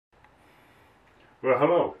Well,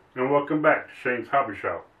 hello, and welcome back to Shane's Hobby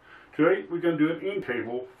Shop. Today we're going to do an end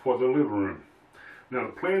table for the living room. Now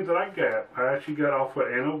the plans that I actually got off of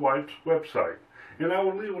Anna White's website. And I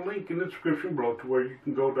will leave a link in the description below to where you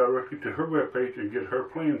can go directly to her webpage and get her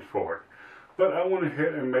plans for it. But I went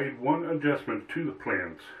ahead and made one adjustment to the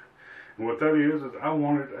plans. And what that is I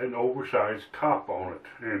wanted an oversized top on it,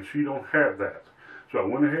 and she don't have that. So I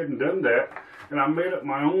went ahead and done that, and I made up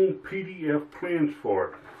my own PDF plans for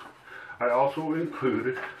it. I also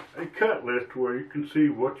included a cut list where you can see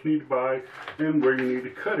what you need to buy and where you need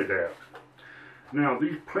to cut it at. Now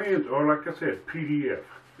these plans are, like I said, PDF.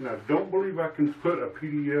 And I don't believe I can put a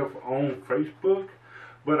PDF on Facebook,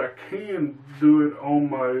 but I can do it on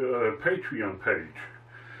my Patreon page.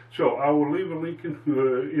 So I will leave a link in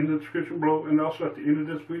the description below, and also at the end of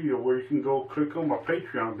this video where you can go click on my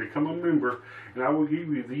Patreon, become a member, and I will give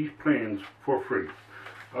you these plans for free.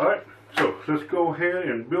 Alright, so let's go ahead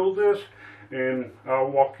and build this, and I'll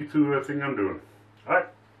walk you through everything I'm doing. Alright,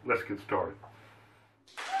 let's get started.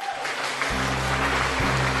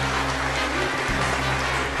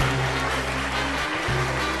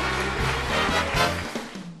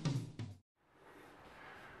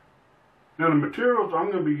 Now the materials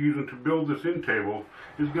I'm going to be using to build this end table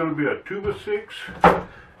is going to be a 2x6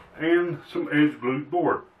 and some edge glued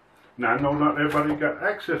board. Now I know not everybody got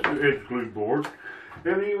access to edge glued board,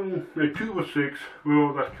 and even a 2x6,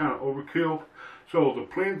 well, that's kind of overkill. So the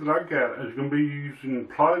plans that I got is going to be using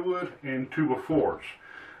plywood and 2x4s.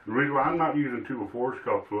 The reason why I'm not using 2x4s is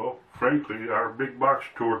because, well, frankly, our big box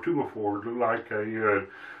store 2x4s look like a,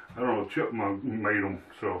 I don't know, chipmunk made them.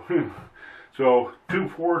 So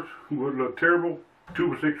 2x4s would look terrible,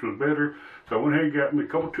 2x6 was better, so I went ahead and got me a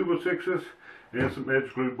couple 2x6s and some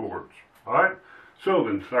edge glued boards. Alright, so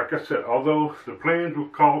then, like I said, although the plans were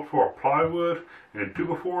called for plywood and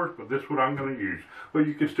 2x4s, but this is what I'm going to use. But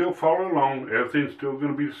you can still follow along, everything's still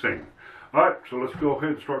going to be the same. Alright, so let's go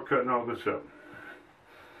ahead and start cutting all this up.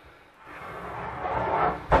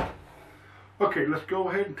 Okay, let's go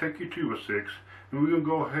ahead and take your 2x6, and we're going to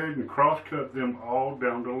go ahead and cross cut them all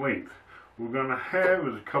down to length. We're going to have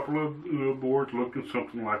is a couple of little boards looking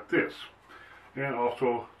something like this, and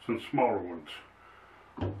also some smaller ones.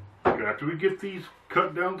 Okay, after we get these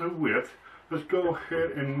cut down to width, let's go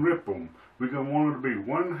ahead and rip them. We're going to want it to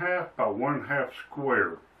be 1/2 by 1/2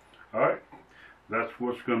 square. Alright, that's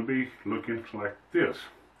what's going to be looking like this.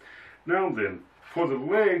 Now then, for the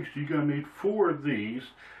legs, you're going to need 4 of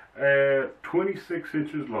these at 26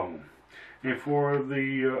 inches long. And for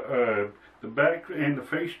the back and the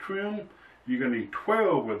face trim, you're going to need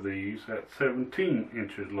 12 of these at 17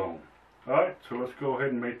 inches long. Alright, so let's go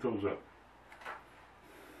ahead and make those up.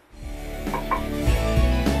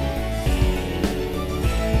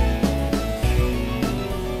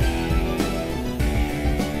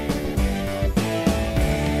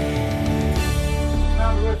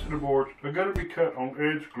 Now the rest of the boards are going to be cut on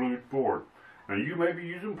edge glued board. Now you may be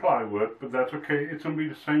using plywood, but that's okay, it's going to be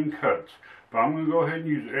the same cuts. But I'm going to go ahead and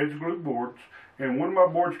use edge glued boards, and one of my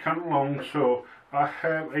boards is kind of long, so I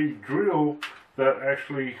have a drill that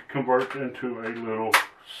actually converts into a little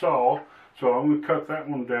saw. So I'm going to cut that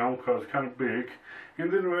one down because it's kind of big,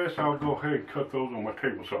 and then the rest I'll go ahead and cut those on my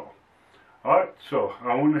table saw. Alright, so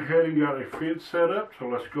I went ahead and got a fence set up, so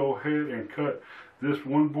let's go ahead and cut this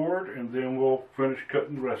one board, and then we'll finish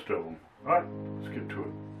cutting the rest of them. Alright, let's get to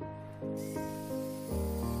it.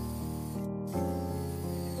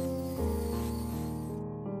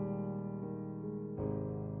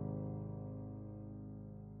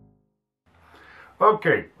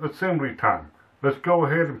 Okay, assembly time. Let's go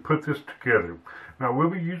ahead and put this together. Now we'll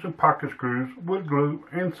be using pocket screws, wood glue,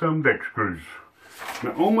 and some deck screws.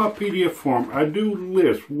 Now on my PDF form, I do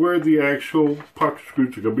list where the actual pocket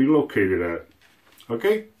screws are going to be located at.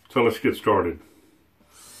 Okay, so let's get started.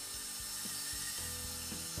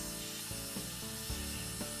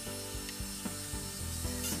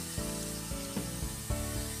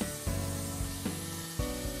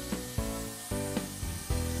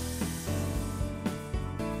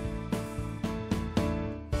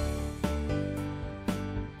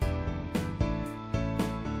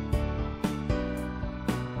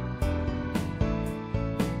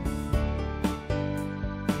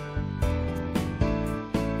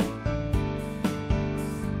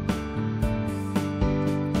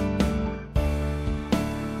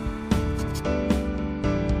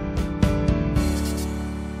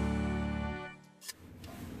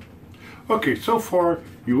 Okay, so far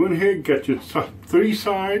you went ahead and got your 3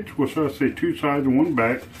 sides, well, so I say 2 sides and 1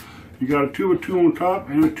 back. You got a 2x2 on top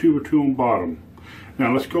and a 2x2 on bottom.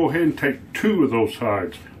 Now let's go ahead and take 2 of those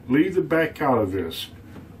sides. Leave the back out of this.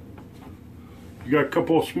 You got a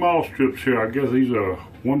couple of small strips here. I guess these are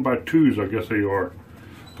 1x2s, I guess they are.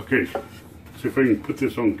 Okay, see if I can put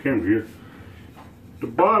this on camera here. The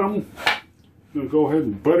bottom, I'm going to go ahead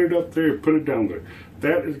and butt it up there and put it down there.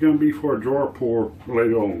 That is going to be for a drawer pull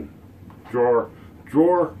later on. Drawer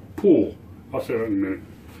pull. I'll say that in a minute.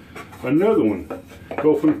 Another one,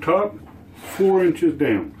 go from the top 4 inches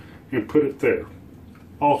down and put it there.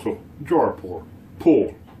 Also, drawer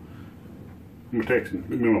pull. I'm texting,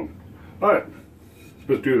 leave me alone. Alright,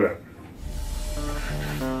 let's do that.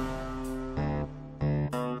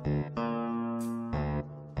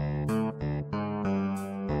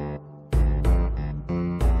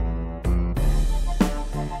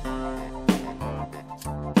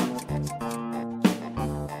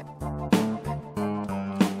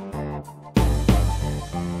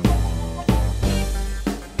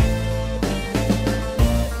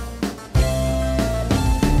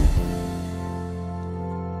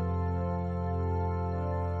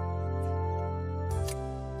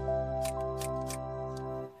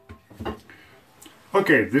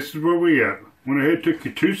 Okay, this is where we at. Went ahead, took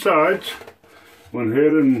your 2 sides, went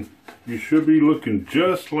ahead and you should be looking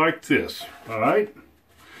just like this. Alright?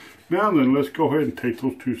 Now then, let's go ahead and take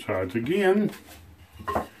those 2 sides again.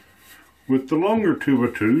 With the longer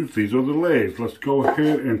 2x2s, these are the legs. Let's go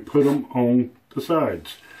ahead and put them on the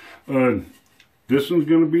sides. This one's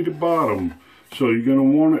going to be the bottom. So you're going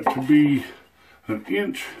to want it to be 1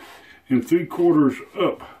 3/4 inches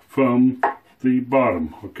up from the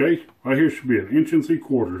bottom. Okay, right here should be 1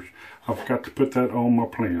 3/4 inches. I forgot to put that on my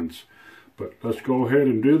plans, but let's go ahead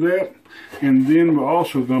and do that. And then we're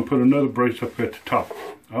also going to put another brace up at the top.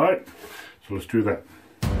 All right, so let's do that.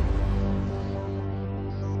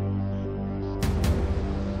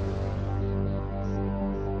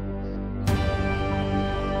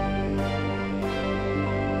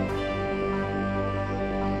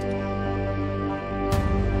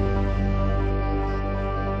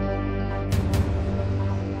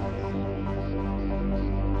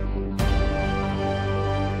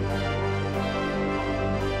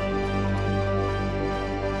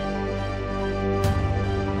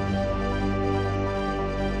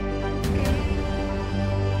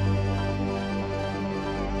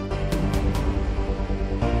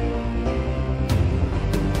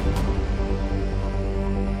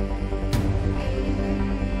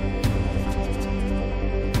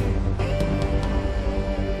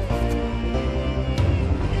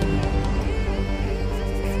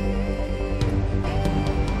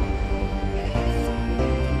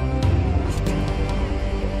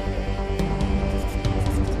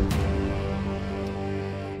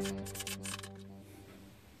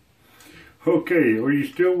 Okay, are you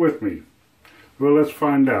still with me? Well, let's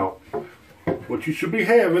find out. What you should be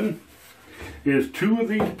having is 2 of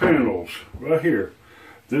these panels right here.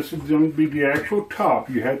 This is going to be the actual top.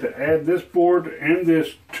 You have to add this board and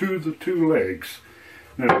this to the 2 legs.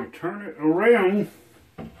 Now, if you turn it around,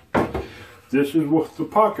 this is what the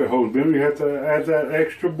pocket holds in. You have to add that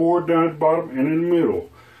extra board down at the bottom and in the middle.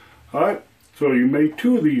 Alright, so you made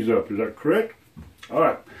 2 of these up, is that correct?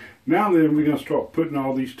 Alright, now then we're going to start putting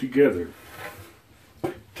all these together.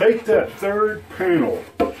 Take that 3rd panel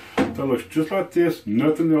that looks just like this,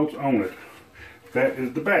 nothing else on it. That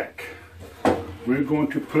is the back. We're going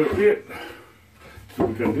to put it, so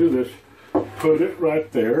we can do this, put it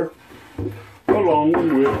right there along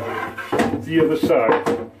with the other side.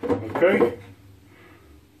 Okay?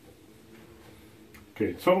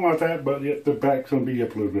 Okay, something like that, but yet the back's going to be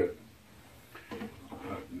up a little bit.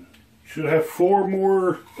 Should have 4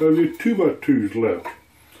 more of the 2x2s left.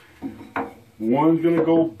 One's going to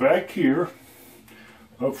go back here,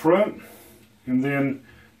 up front, and then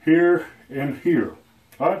here and here.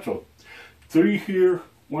 Alright, so 3 here,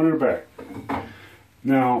 1 in the back.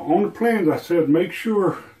 Now, on the plans I said make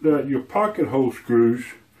sure that your pocket hole screws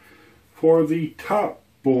for the top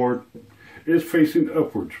board is facing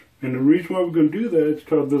upwards. And the reason why we're going to do that is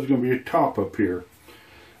because there's going to be a top up here.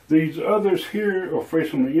 These others here are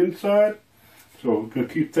facing the inside, so we're going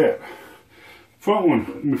to keep that. Front one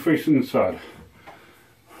will be facing inside.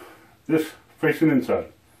 This facing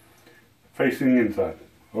inside. Facing inside.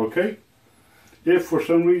 Okay? If for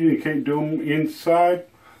some reason you can't do them inside,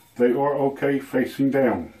 they are okay facing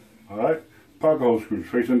down. Alright? Pocket hole screws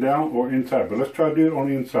facing down or inside. But let's try to do it on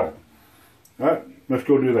the inside. Alright? Let's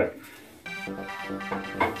go do that.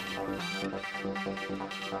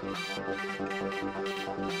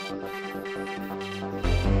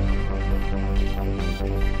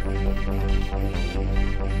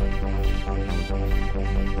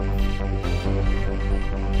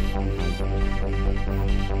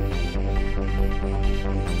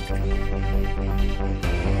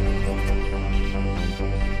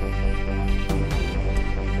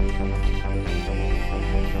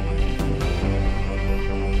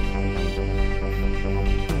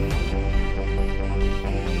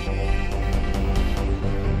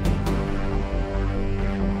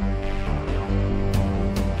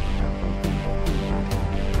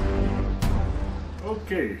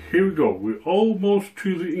 Okay, here we go. We're almost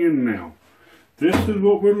to the end now. This is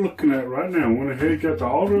what we're looking at right now. Went ahead, got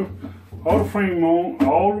all the frame on,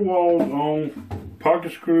 all the walls on,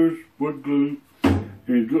 pocket screws, wood glue,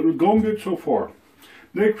 and going good so far.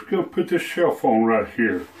 Next, we're going to put this shelf on right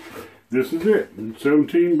here. This is it,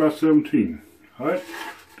 17 by 17. Alright,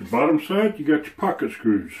 the bottom side, you got your pocket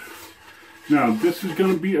screws. Now, this is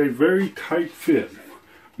going to be a very tight fit.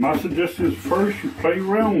 My suggestion is first you play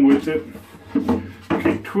around with it,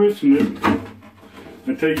 keep twisting it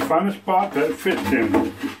until you find a spot that it fits in.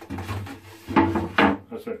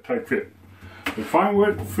 That's that tight fit. To find where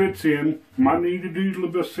it fits in, might need to do a little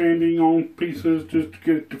bit of sanding on pieces just to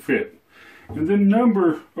get it to fit. And then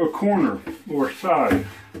number a corner or side.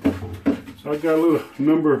 So I got a little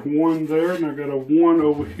number 1 there, and I got a 1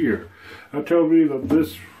 over here. I tell me that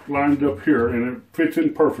this lines up here and it fits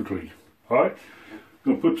in perfectly. Alright,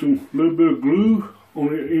 gonna put some little bit of glue on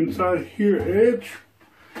the inside here edge.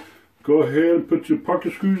 Go ahead and put your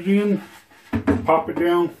pocket screws in, pop it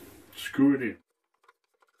down, screw it in.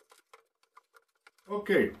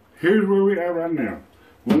 Okay, here's where we are right now.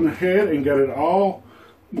 Went ahead and got it all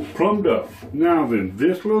plumbed up. Now then,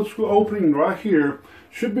 this little opening right here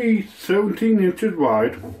should be 17 inches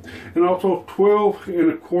wide and also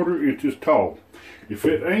 12¼ inches tall. If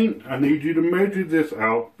it ain't, I need you to measure this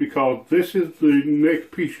out because this is the next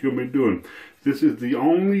piece you're going to be doing. This is the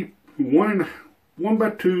only 1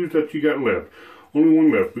 by 2s that you got left. Only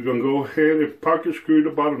one left. We're going to go ahead and pocket screw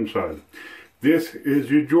the bottom side. This is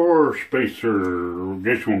your drawer spacer, I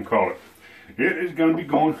guess you want to call it. It is going to be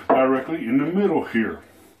going directly in the middle here.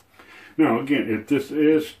 Now again, if this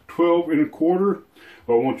is 12¼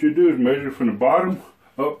 what I want you to do is measure from the bottom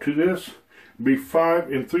up to this, be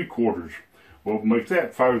 5¾ Well, make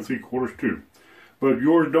that 5¾ too. But if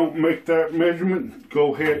yours don't make that measurement,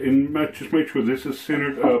 go ahead and just make sure this is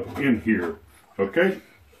centered up in here. Okay?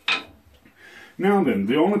 Now then,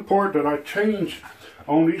 the only part that I changed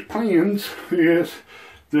on these plans is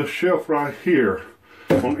the shelf right here.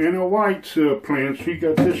 On Anna White's plan, she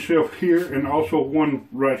got this shelf here and also one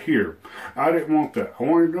right here. I didn't want that. I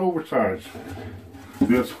wanted it oversized.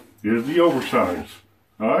 This is the oversized.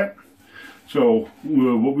 Alright? So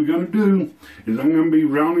what we're going to do is I'm going to be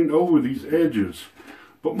rounding over these edges.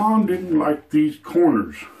 But Mom didn't like these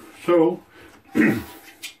corners. So I'm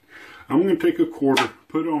going to take a quarter,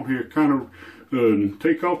 put it on here, kind of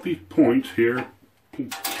take off these points here.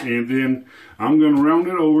 And then I'm going to round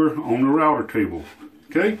it over on the router table.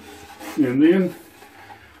 Okay? And then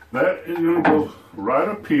that is going to go right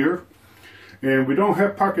up here. And we don't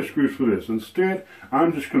have pocket screws for this. Instead,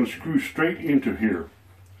 I'm just going to screw straight into here.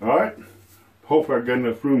 Alright? Hopefully I got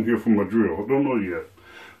enough room here for my drill. I don't know yet.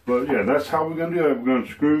 But yeah, that's how we're going to do it. We're going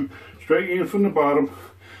to screw straight in from the bottom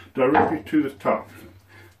directly to the top.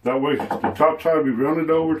 That way the top side will be rounded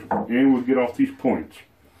over and we'll get off these points.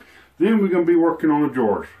 Then we're going to be working on the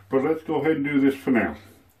drawers. But let's go ahead and do this for now.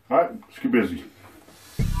 Alright, let's get busy.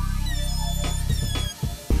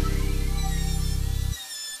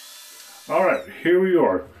 Alright, here we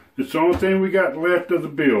are. It's the only thing we got left of the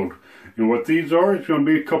build. And what these are, it's going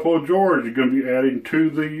to be a couple of drawers you're going to be adding to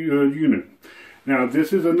the unit. Now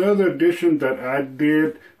this is another addition that I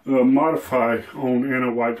did modify on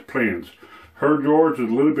Anna White's plans. Her drawers is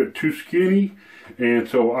a little bit too skinny, and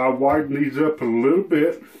so I widened these up a little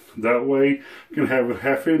bit. That way you can have a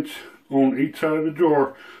 1/2 inch on each side of the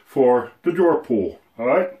drawer for the drawer pull.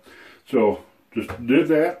 Alright, so just did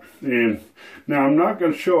that. And now I'm not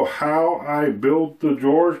going to show how I build the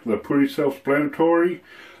drawers. They're pretty self-explanatory.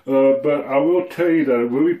 But I will tell you that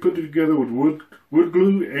it will be put together with wood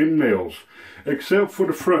glue and nails, except for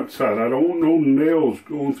the front side. I don't want no nails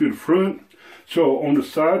going through the front. So on the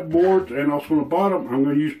sideboards and also on the bottom, I'm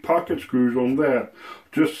going to use pocket screws on that,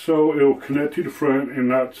 just so it will connect to the front and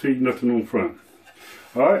not see nothing on the front.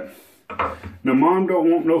 Alright? Now Mom don't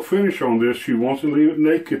want no finish on this. She wants to leave it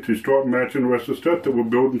naked to start matching the rest of the stuff that we're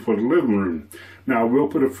building for the living room. Now we'll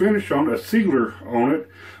put a finish on, a sealer on it,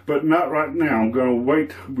 but not right now. I'm going to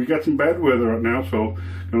wait. We got some bad weather right now, so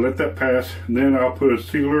I'm going to let that pass. And then I'll put a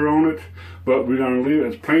sealer on it, but we're going to leave it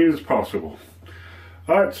as plain as possible.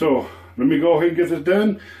 Alright, so let me go ahead and get this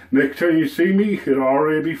done. Next time you see me, it'll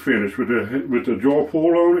already be finished with the drawer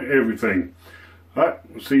pull on it, everything. Alright,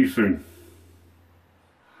 see you soon.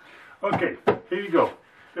 Okay, here you go.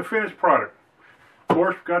 The finished product. Of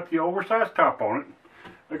course, got the oversized top on it.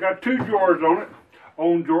 I got 2 drawers on it.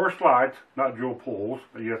 On drawer slides, not drawer pulls.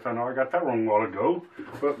 Yes, I know I got that wrong a while ago.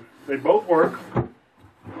 But they both work.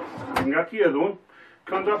 And got the other one.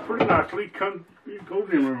 Comes up pretty nicely. Goes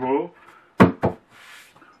in real well.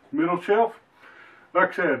 Middle shelf.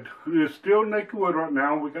 Like I said, it's still naked wood right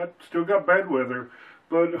now. Still got bad weather.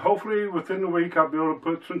 But hopefully within the week I'll be able to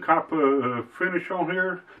put some type of finish on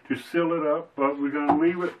here to seal it up. But we're going to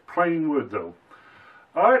leave it plain wood though.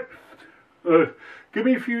 Alright, give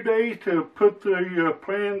me a few days to put the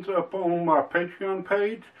plans up on my Patreon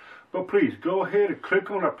page. But please go ahead and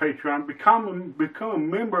click on our Patreon, become a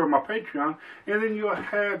member of my Patreon, and then you'll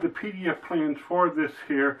have the PDF plans for this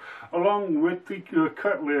here, along with the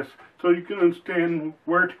cut list, so you can understand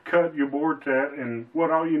where to cut your boards at and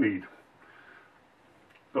what all you need.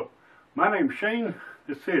 So, my name's Shane.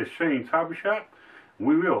 This is Shane's Hobby Shop.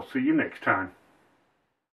 We will see you next time.